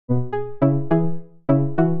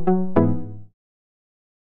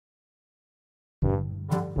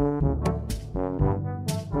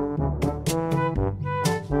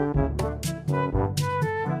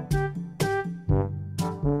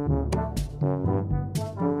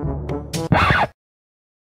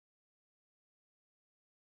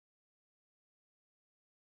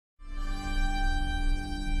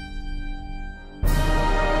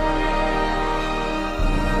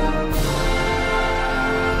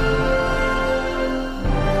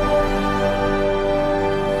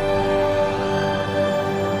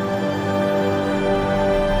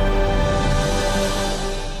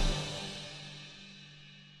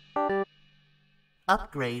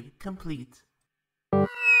Upgrade complete.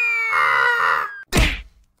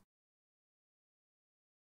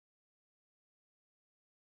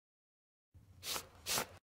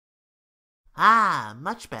 Ah,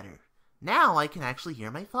 much better. Now I can actually hear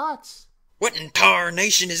my thoughts. What in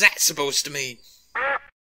tarnation is that supposed to mean?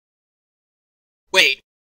 Wait,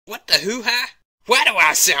 what the hoo-ha? Why do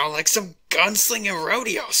I sound like some gunslinging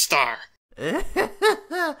rodeo star?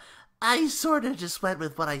 I sorta just went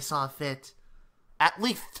with what I saw fit. At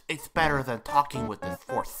least it's better than talking with this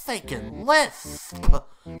forsaken lisp.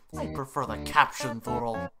 I prefer the caption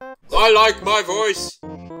Oodle. I like my voice.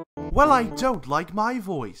 Well, I don't like my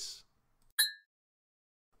voice.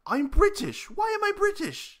 I'm British. Why am I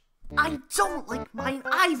British? I don't like mine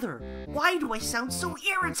either. Why do I sound so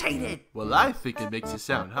irritated? Well, I think it makes you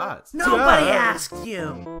sound hot. Nobody asked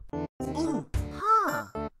you. Ooh, huh.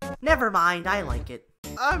 Never mind, I like it.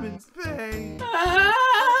 I'm in Spain.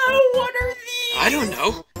 What are these? I don't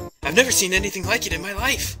know. I've never seen anything like it in my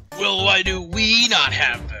life. Well, why do we not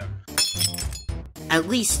have them? At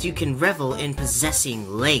least you can revel in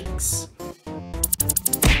possessing legs.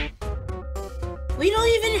 We don't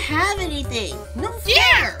even have anything! No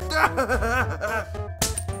fair!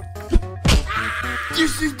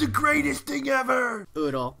 This is the greatest thing ever!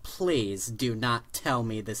 Oodle, please do not tell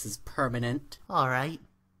me this is permanent. Alright,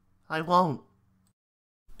 I won't.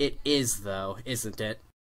 It is though, isn't it?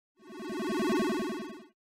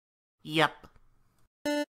 Yep.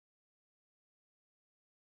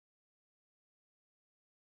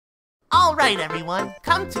 Alright everyone,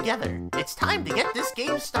 come together. It's time to get this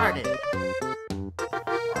game started.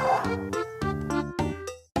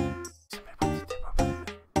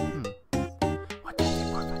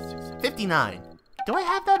 59. Do I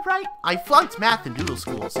have that right? I flunked math in doodle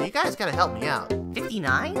school, so you guys gotta help me out.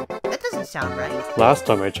 59? That doesn't sound right. Last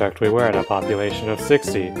time I checked, we were at a population of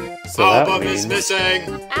 60, so Album that means... is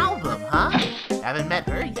missing! Album, huh? Haven't met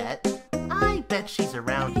her yet. I bet she's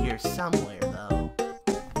around here somewhere, though.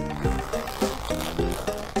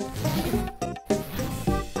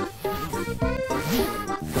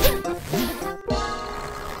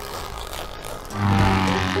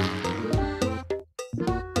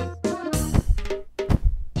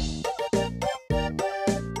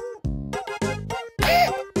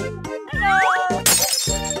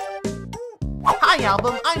 Hi,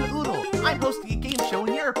 Album. I'm Oodle. I'm hosting a game show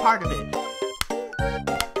and you're a part of it.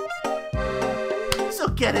 So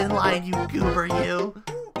get in line, you goober, you.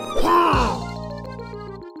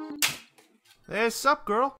 Hey, sup,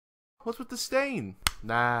 girl? What's with the stain?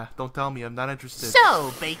 Nah, don't tell me. I'm not interested.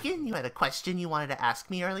 So, Bacon, you had a question you wanted to ask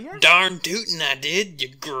me earlier? Darn tootin' I did, you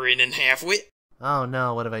grinning halfwit. Oh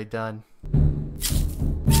no, what have I done?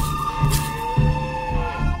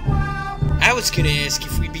 I was gonna ask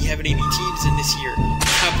if we'd be having any teams in this here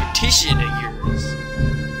competition of yours.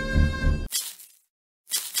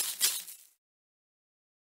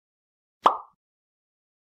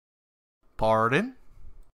 Pardon?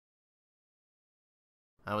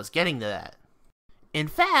 I was getting to that. In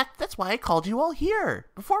fact, that's why I called you all here.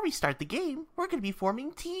 Before we start the game, we're going to be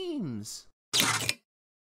forming teams.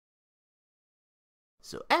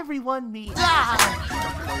 So everyone meet...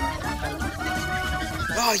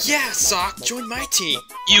 Oh yeah, Sock, join my team.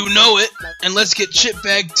 You know it, and let's get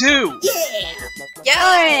chipbag too.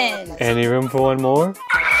 Yeah! Going! Any room for one more?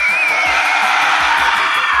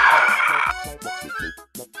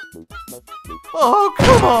 Oh,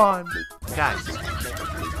 come on! Guys.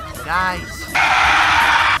 Guys!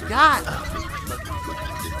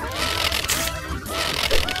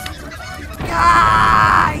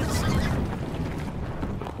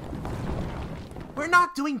 We're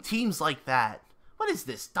not doing teams like that. What is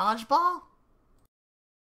this, dodgeball?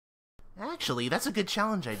 Actually, that's a good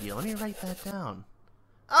challenge idea. Let me write that down.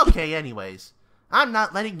 Okay, anyways. I'm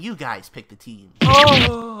not letting you guys pick the team.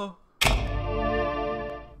 Oh!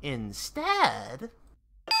 Instead...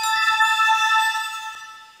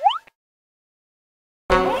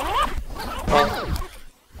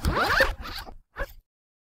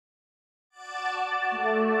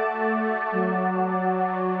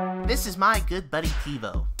 This is my good buddy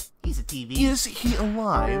TiVo. He's a TV. Is he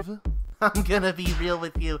alive? I'm gonna be real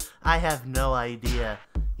with you, I have no idea.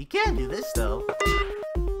 He can do this, though.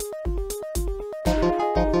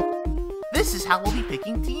 This is how we'll be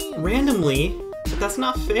picking teams. Randomly? But that's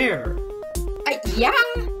not fair. Yeah?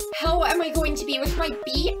 How am I going to be with my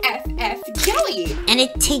BFF Jelly? And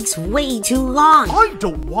it takes way too long. I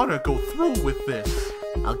don't want to go through with this.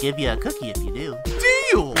 I'll give you a cookie if you do.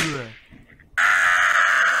 Deal!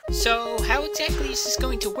 So, how exactly is this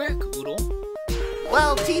going to work, Oodle?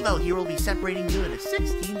 Well, TiVo here will be separating you into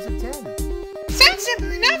 6 teams of 10. Sounds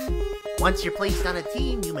simple enough. Once you're placed on a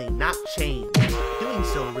team, you may not change. Doing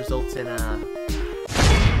so results in a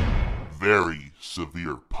very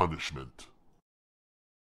severe punishment.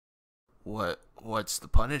 What's the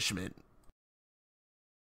punishment?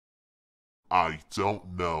 I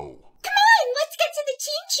don't know. Come on, let's get to the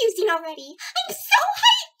team choosing already. I'm so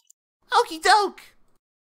hyped! okie doke.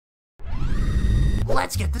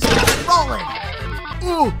 Let's get this thing rolling.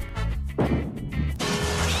 Ooh!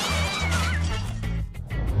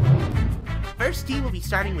 First team will be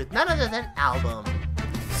starting with none other than Album.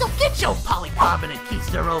 So get your polycarbonate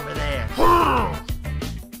keister over there.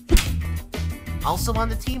 Also on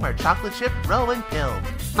the team are Chocolate Chip, Ro, and Pill.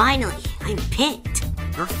 Finally, I'm picked.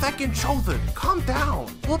 You're feckin' chosen. Calm down.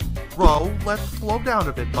 Whoop. Ro, let's slow down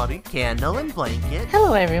a bit, buddy. Candle and Blanket.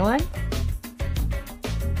 Hello, everyone.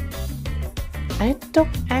 I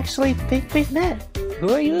don't actually think we've met.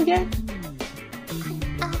 Who are you again?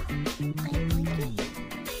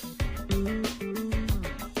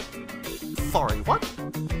 Sorry, what?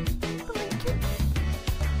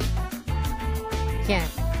 Yeah,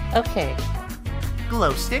 okay.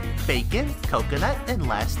 Glow Stick, Bacon, Coconut, and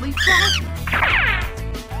lastly, Froggy.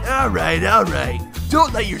 Alright.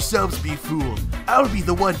 Don't let yourselves be fooled. I'll be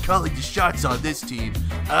the one calling the shots on this team.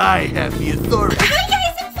 I have the authority. Hi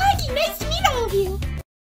guys, I'm Foggy. Nice to meet all of you.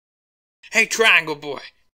 Hey, Triangle Boy.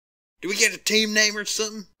 Do we get a team name or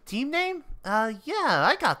something? Team name? Yeah,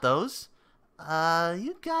 I got those.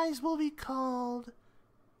 You guys will be called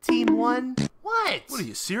Team 1. What? What, are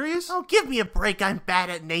you serious? Oh, give me a break. I'm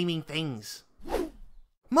bad at naming things.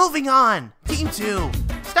 Moving on. Team 2.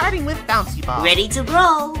 Starting with Bouncy Ball. Ready to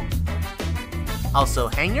roll. Also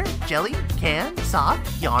Hanger, Jelly, Can, Sock,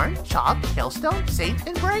 Yarn, Chalk, Hailstone, Safe,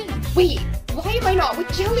 and Brain. Wait, why am I not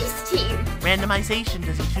with Jelly's team? Randomization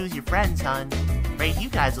doesn't choose your friends, hon. Right, you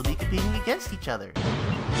guys will be competing against each other.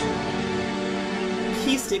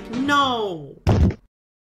 Keystick, no!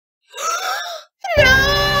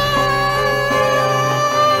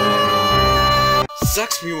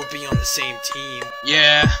 Sucks we won't be on the same team.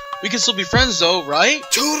 Yeah, we can still be friends though, right?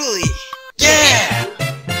 Totally! Yeah!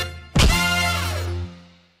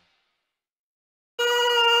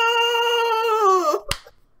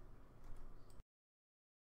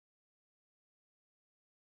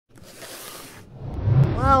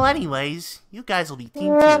 Well, anyways, you guys will be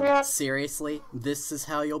Team 2. Seriously? This is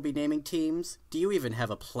how you'll be naming teams? Do you even have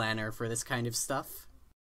a planner for this kind of stuff?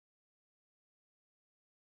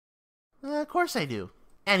 Of course I do.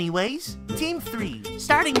 Anyways, Team 3,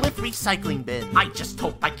 starting with Recycling Bin. I just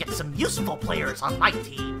hope I get some useful players on my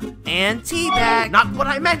team. And Teabag, not what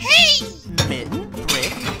I meant. Hey! Mitten,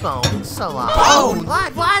 Brick, Bone, Salon. Bone!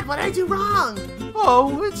 What? What did I do wrong?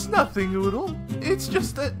 Oh, it's nothing, Oodle. It's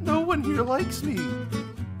just that no one here likes me.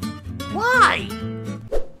 Why?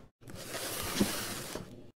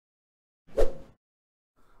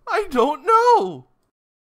 I don't know.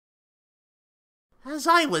 As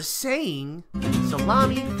I was saying,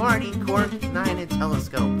 Salami, Farty, Cork, Nine, and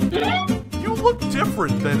Telescope. You look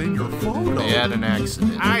different than in your photo. They had an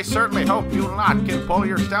accident. I certainly hope you lot can pull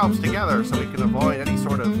yourselves together so we can avoid any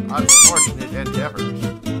sort of unfortunate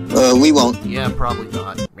endeavors. We won't. Yeah, probably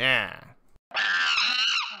not. Yeah.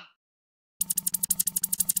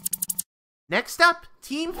 Next up,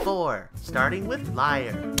 Team 4, starting with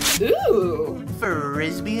Liar. Ooh.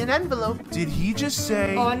 Frisbee and Envelope. Did he just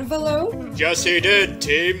say... Envelope? Yes, he did,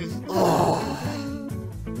 team.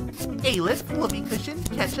 A-List, Whoopee Cushion,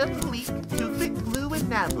 Ketchup, Leaf, Toothpick, Glue, and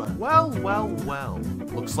Nabla. Well.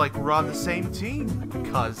 Looks like we're on the same team,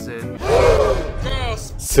 cousin.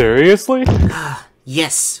 Seriously?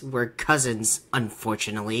 Yes, we're cousins,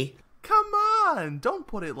 unfortunately. Come on, don't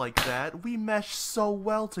put it like that. We mesh so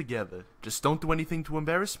well together. Just don't do anything to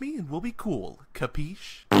embarrass me and we'll be cool.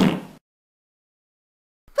 Capiche?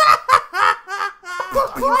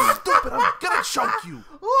 You stupid, I'm gonna choke you.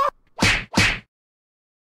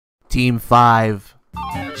 Team 5,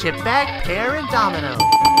 Chipbag, Pear, and Domino.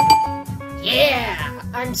 Yeah,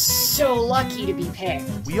 I'm so lucky to be picked.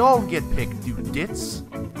 We all get picked, you dits.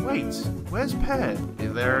 Wait, where's Pat? Be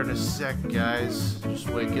there in a sec, guys. Just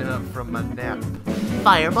waking up from my nap.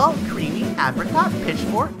 Fireball, Creamy, Apricot,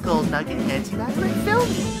 Pitchfork, Gold Nugget, Antimatter, and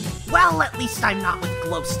Filmy. Well, at least I'm not with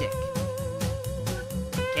Glow Stick.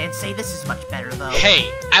 Can't say this is much better, though. Hey,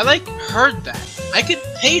 I heard that. I could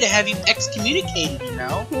pay to have you excommunicated, you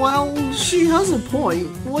know? Well, she has a point.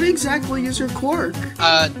 What exactly is your quirk?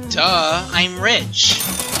 Duh, I'm rich.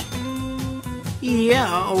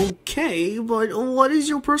 Yeah, okay, but what is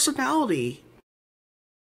your personality?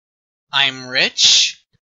 I'm rich?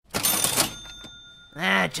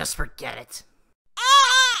 Just forget it.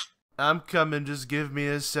 I'm coming, just give me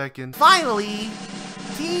a second. Finally,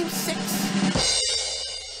 Team 6.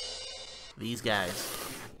 These guys.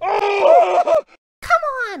 Come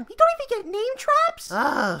on! You don't even get name drops?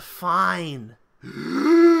 Fine.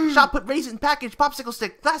 Shot put, raisin, package, popsicle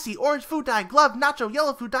stick, glassy, orange food dye, glove, nacho,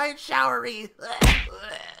 yellow food dye, and showery.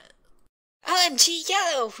 OMG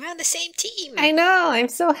Yellow, we're on the same team. I know, I'm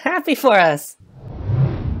so happy for us.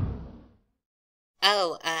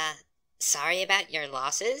 Oh, sorry about your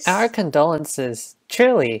losses? Our condolences,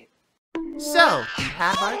 truly. So, we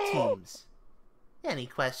have our teams. Any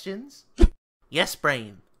questions? Yes,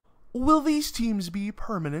 Brain. Will these teams be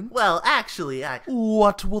permanent? Well, actually,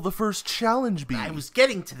 What will the first challenge be? I was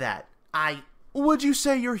getting to that. Would you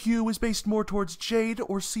say your hue is based more towards jade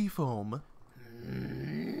or seafoam?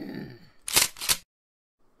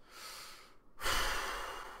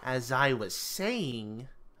 As I was saying,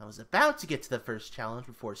 I was about to get to the first challenge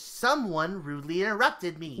before someone rudely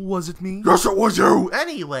interrupted me. Was it me? Yes, it was you!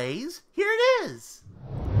 Anyways, here it is.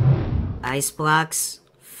 Ice blocks?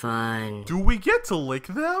 Fun. Do we get to lick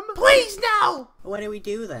them? Please, no! What do we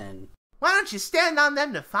do then? Why don't you stand on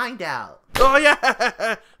them to find out? Oh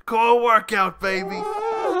yeah! Core workout, baby!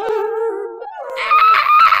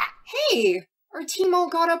 Hey, our team all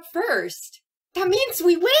got up first. That means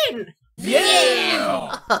we win!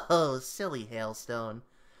 Yeah! Oh, silly Hailstone.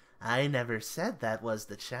 I never said that was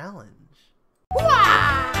the challenge.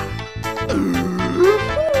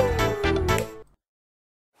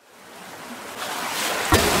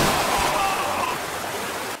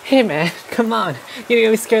 Hey man, come on. You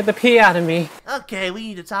nearly scared the pee out of me. Okay, we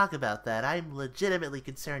need to talk about that. I'm legitimately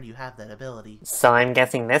concerned you have that ability. So I'm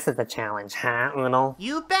guessing this is the challenge, huh, Oodle?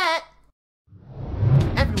 You bet!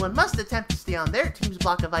 Everyone must attempt to stay on their team's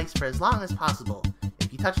block of ice for as long as possible.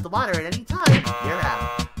 If you touch the water at any time, you're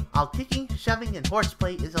out. All kicking, shoving, and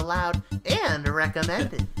horseplay is allowed and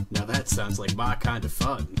recommended. Now that sounds like my kind of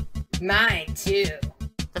fun. Mine too.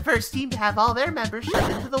 The first team to have all their members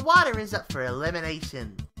shoved into the water is up for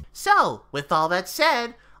elimination. So, with all that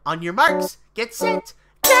said, on your marks, get set,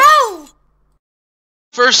 go!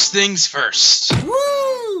 First things first.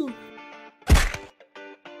 Woo!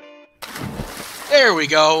 There we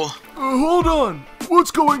go. Hold on!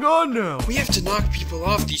 What's going on now? We have to knock people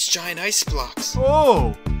off these giant ice blocks.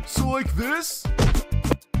 Oh, so like this?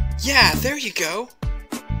 Yeah, there you go.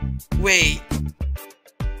 Wait.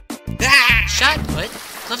 Ah! Shot put,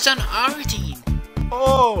 gloves on our team.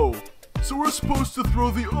 Oh, so we're supposed to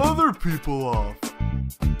throw the other people off.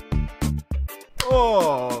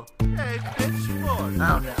 Oh. Hey, bitch, what?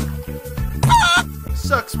 Oh no.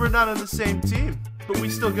 Sucks we're not on the same team. But we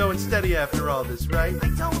still going steady after all this, right? I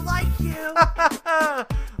don't like you!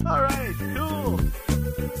 Alright, cool.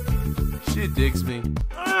 She digs me.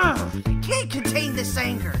 Ugh, I can't contain this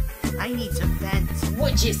anger. I need to vent.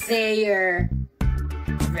 Would you say you're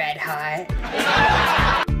red hot?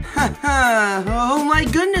 Oh my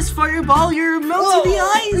goodness, Fireball, you're melting the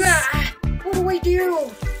ice! Ah, what do I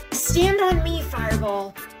do? Stand on me,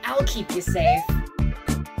 Fireball. I'll keep you safe.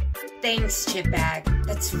 Thanks, Chipbag.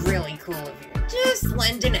 That's really cool of you. Just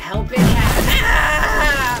lending a helping hand.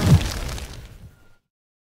 Ah!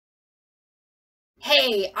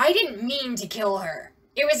 Hey, I didn't mean to kill her.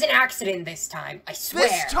 It was an accident this time, I swear.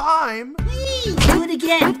 This time? Hey, do it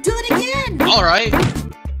again! Do it again! Alright.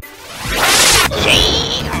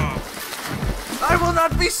 I will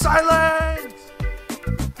not be silent!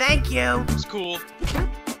 Thank you. It's cool.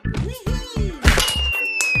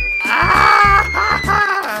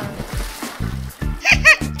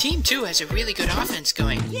 Team 2 has a really good offense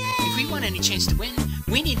going. Yay! If we want any chance to win,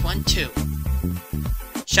 we need one too.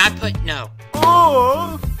 Shot put, no.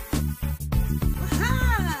 Oh!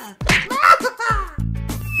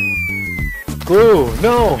 Glue,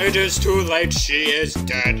 no! It is too late, she is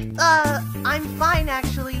dead. I'm fine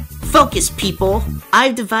actually. Focus, people!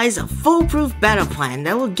 I've devised a foolproof battle plan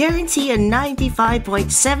that will guarantee a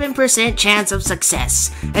 95.7% chance of success.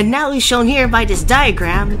 And now as shown here by this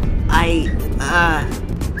diagram,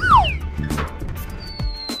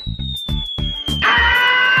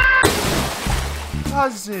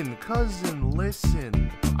 Cousin, listen.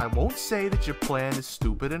 I won't say that your plan is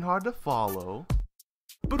stupid and hard to follow,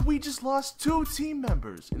 but we just lost 2 team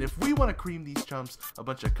members, and if we want to cream these chumps, a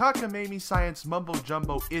bunch of cockamamie science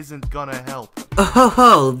mumbo-jumbo isn't gonna help. Oh ho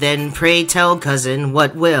ho, then pray tell, cousin,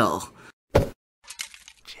 what will?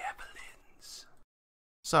 Javelins.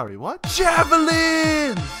 Sorry, what?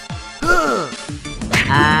 Javelins!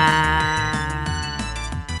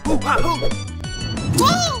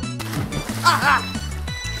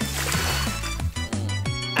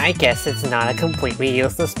 I guess it's not a completely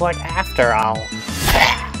useless sport after all.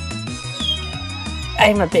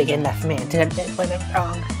 I'm a big enough man to admit when I'm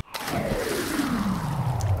wrong.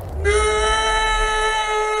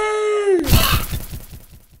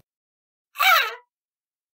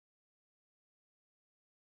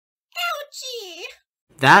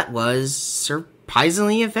 That was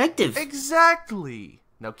surprisingly effective. Exactly!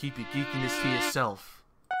 Now keep your geekiness to yourself.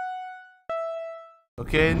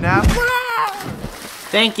 Okay, now...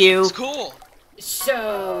 Thank you. It's cool.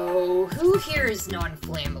 So, who here is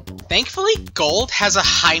non-flammable? Thankfully, gold has a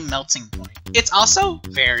high melting point. It's also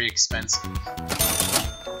very expensive.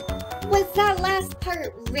 Was that last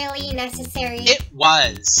part really necessary? It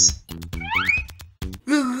was.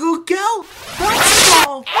 Look out!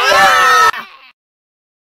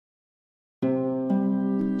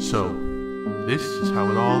 So, this is how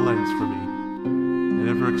it all ends for me.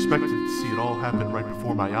 I never expected to see it all happen right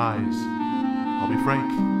before my eyes. I'll be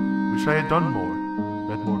frank, wish I had done more,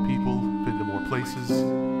 met more people, been to more places,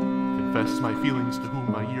 confessed my feelings to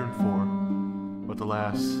whom I yearn for. But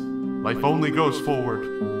alas, life only goes forward.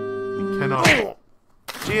 We cannot...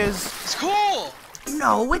 Cheers. It's cool!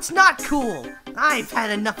 No, it's not cool. I've had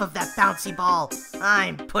enough of that bouncy ball.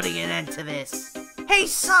 I'm putting an end to this. Hey,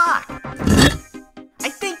 Sock! I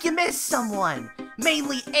think you missed someone.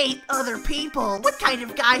 Mainly 8 other people. What kind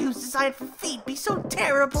of guy who's designed for feet be so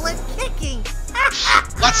terrible at kicking?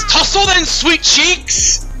 Let's tussle then, sweet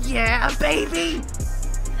cheeks! Yeah, baby!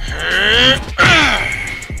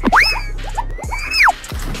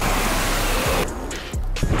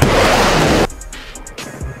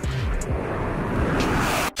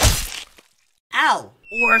 Ow!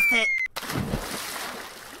 Worth it!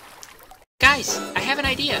 Guys, I have an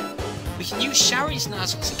idea. We can use Showery's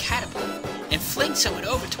nozzle as a catapult and fling someone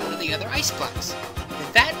over to one of the other ice blocks.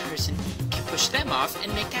 Then that person can push them off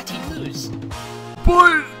and make that team lose.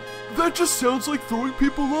 But that just sounds like throwing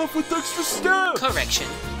people off with extra steps. Correction.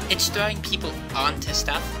 It's throwing people onto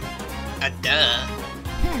stuff. Duh.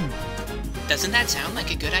 Doesn't that sound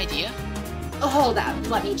like a good idea? Oh, hold up,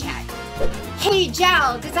 let me check. Hey,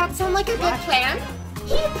 Gel, does that sound like a good plan?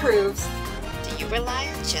 He approves. Do you rely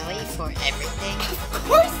on Jelly for everything? Of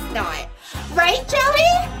course not. Right,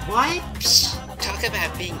 Jelly? What? Psst, talk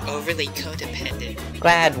about being overly codependent.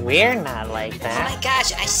 Glad we're not like Oh that. my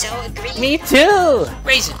gosh, I so agree. Me too!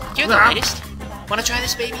 Raisin, you're the latest. Wanna try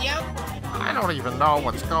this baby out? I don't even know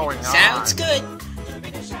what's going on. Sounds good.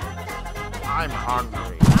 I'm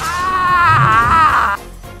hungry.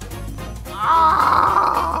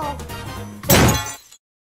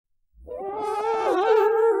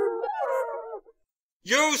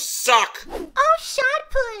 You suck! Oh, shot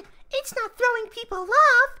put! It's not throwing people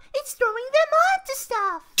off, it's throwing them onto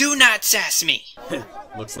stuff! Do not sass me!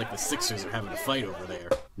 Looks like the Sixers are having a fight over there.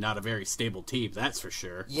 Not a very stable team, that's for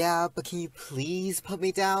sure. Yeah, but can you please put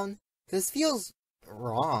me down? This feels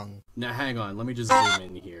wrong. Now hang on, let me just zoom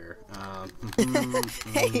in here.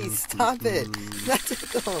 Hey, stop it! That's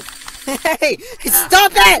a goal. Hey,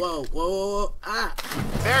 stop it! Whoa, whoa, whoa, ah!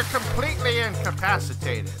 They're completely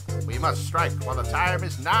incapacitated. We must strike while the time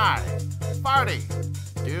is nigh. Party,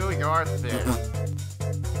 do your thing.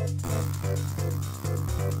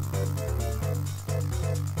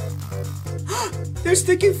 They're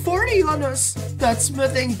sticking 40 on us! That's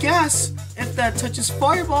methane gas! If that touches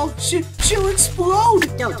Fireball, she'll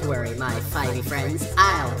explode! Don't worry, my fiery friends.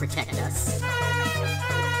 I'll protect us.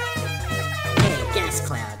 Hey, Gas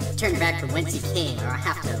Cloud, turn back from whence you came, or I'll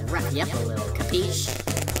have to rough you up a little, capiche?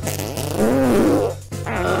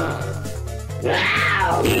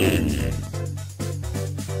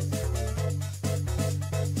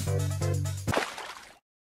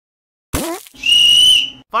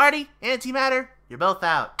 Farty, Antimatter, you're both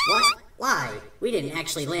out. What? Why? We didn't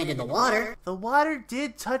actually land in the water. The water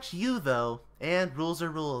did touch you, though, and rules are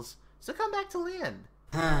rules. So come back to land.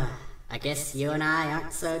 I guess you and I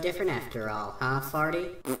aren't so different after all, huh,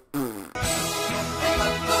 Farty?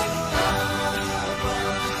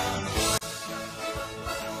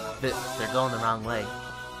 They're going the wrong way.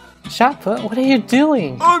 Shotput, what are you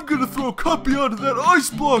doing? I'm gonna throw a copy onto that ice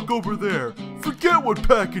block over there. Forget what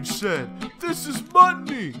package said. This is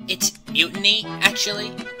mutiny. It's mutiny,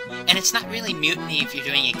 actually. And it's not really mutiny if you're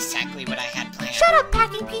doing exactly what I had planned. Shut up,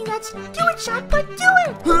 Packing Peanuts! Do it, Shotput, do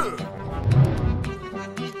it!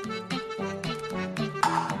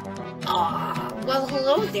 Well,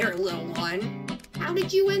 hello there, little one. How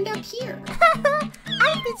did you end up here?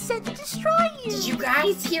 I've been sent to destroy you! Did you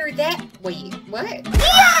guys hear that? Wait, what?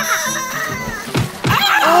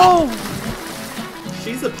 Oh!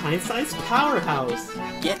 She's a pint-sized powerhouse.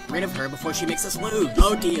 Get rid of her before she makes us lose.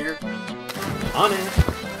 Oh dear. On it.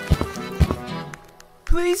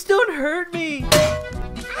 Please don't hurt me!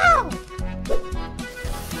 Ow!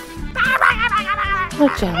 Oh,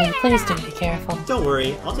 Jelly, please do be careful. Don't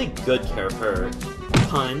worry, I'll take good care of her.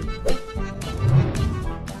 Pun.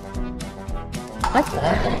 What the?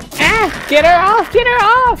 Ah! Get her off! Get her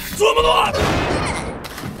off!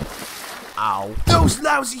 Ow. Those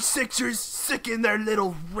lousy Sixers sicken their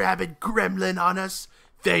little rabid gremlin on us.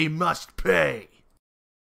 They must pay.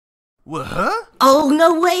 What? Oh,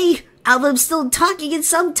 no way! Album's still talking in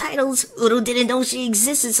subtitles. Oodle didn't know she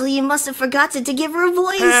existed, so he must have forgotten to give her a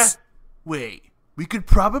voice. Wait, we could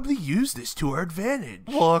probably use this to our advantage.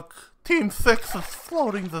 Look, Team 6 is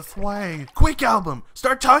floating this way. Quick, Album,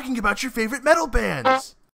 start talking about your favorite metal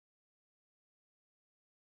bands.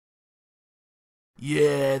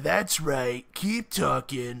 Yeah, that's right. Keep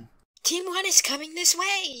talking. Team 1 is coming this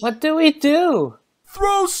way. What do we do?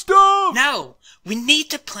 Throw stuff! No, we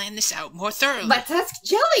need to plan this out more thoroughly. Let's ask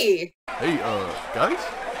Jelly! Hey, guys?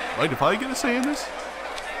 Mind if I get a say in this?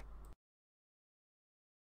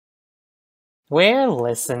 We're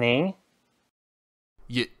listening.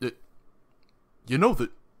 You know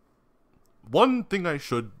that... One thing I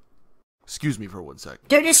should... Excuse me for 1 sec.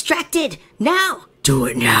 They're distracted! Now! Do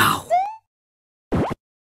it now!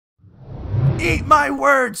 Eat my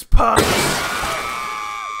words, pup!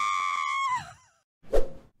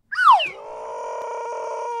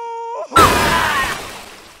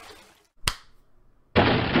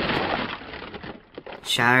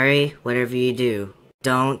 Shari, whatever you do,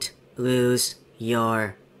 don't lose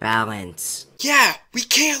your balance. Yeah, we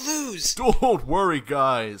can't lose! Don't worry,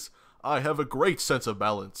 guys. I have a great sense of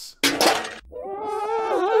balance.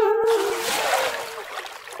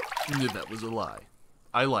 That was a lie.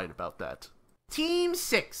 I lied about that. Team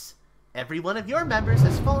 6. Every one of your members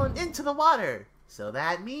has fallen into the water. So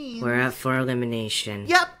that means... We're up for elimination.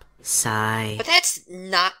 Yep. Sigh. But that's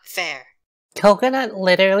not fair. Coconut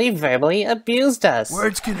literally verbally abused us.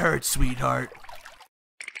 Words can hurt, sweetheart.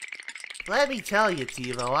 Let me tell you,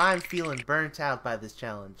 Tivo, I'm feeling burnt out by this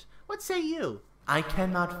challenge. What say you? I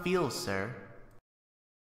cannot feel, sir.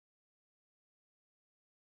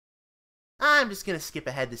 I'm just gonna skip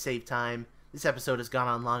ahead to save time. This episode has gone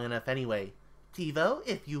on long enough anyway. Tivo,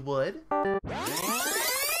 if you would.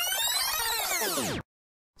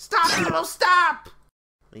 Stop, Tivo, stop!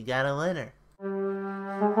 We got a winner.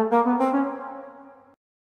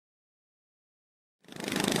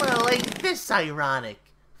 Well, ain't this ironic?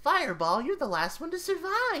 Fireball, you're the last one to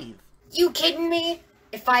survive. You kidding me?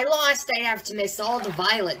 If I lost, I'd have to miss all the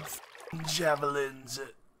violence. Javelins.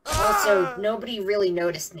 Also, nobody really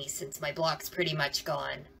noticed me since my block's pretty much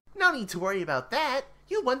gone. No need to worry about that.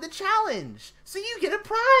 You won the challenge, so you get a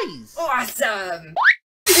prize. Awesome!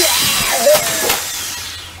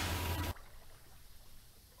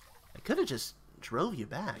 I could have just drove you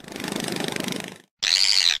back.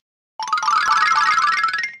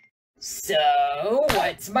 So,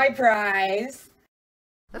 what's my prize?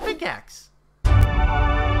 A pickaxe.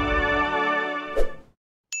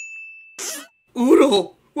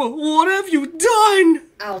 Oodle, what have you done?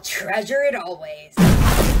 I'll treasure it always.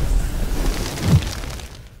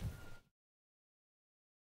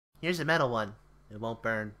 Here's a metal one. It won't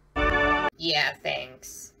burn. Yeah,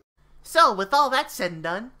 thanks. So, with all that said and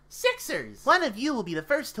done, Sixers! One of you will be the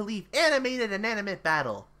first to leave animated inanimate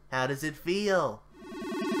battle. How does it feel?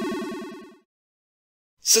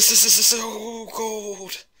 So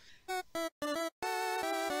cold.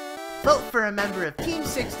 Vote for a member of Team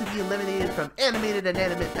 6 to be eliminated from animated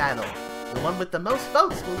inanimate battle. The one with the most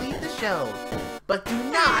votes will leave the show. But do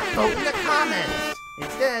not vote in the comments!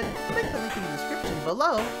 Instead, click the link in the description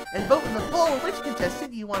below and vote in the poll which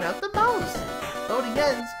contestant you want out the most. Voting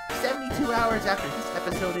ends 72 hours after this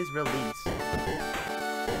episode is released.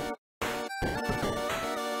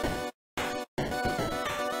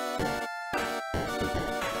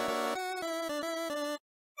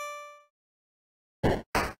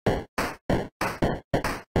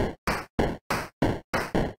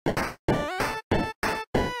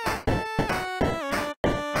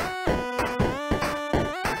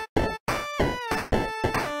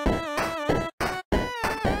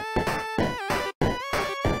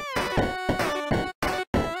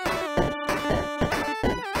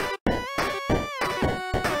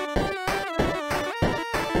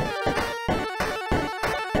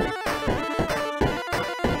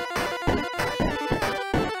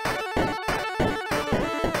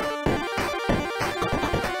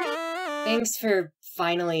 Thanks for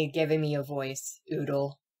finally giving me a voice,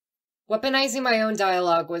 Oodle. Weaponizing my own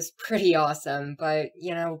dialogue was pretty awesome, but,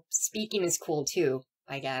 you know, speaking is cool too,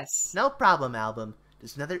 I guess. No problem, Album.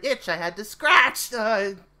 Just another itch I had to scratch!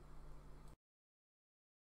 You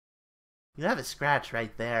have a scratch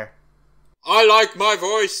right there. I like my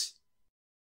voice!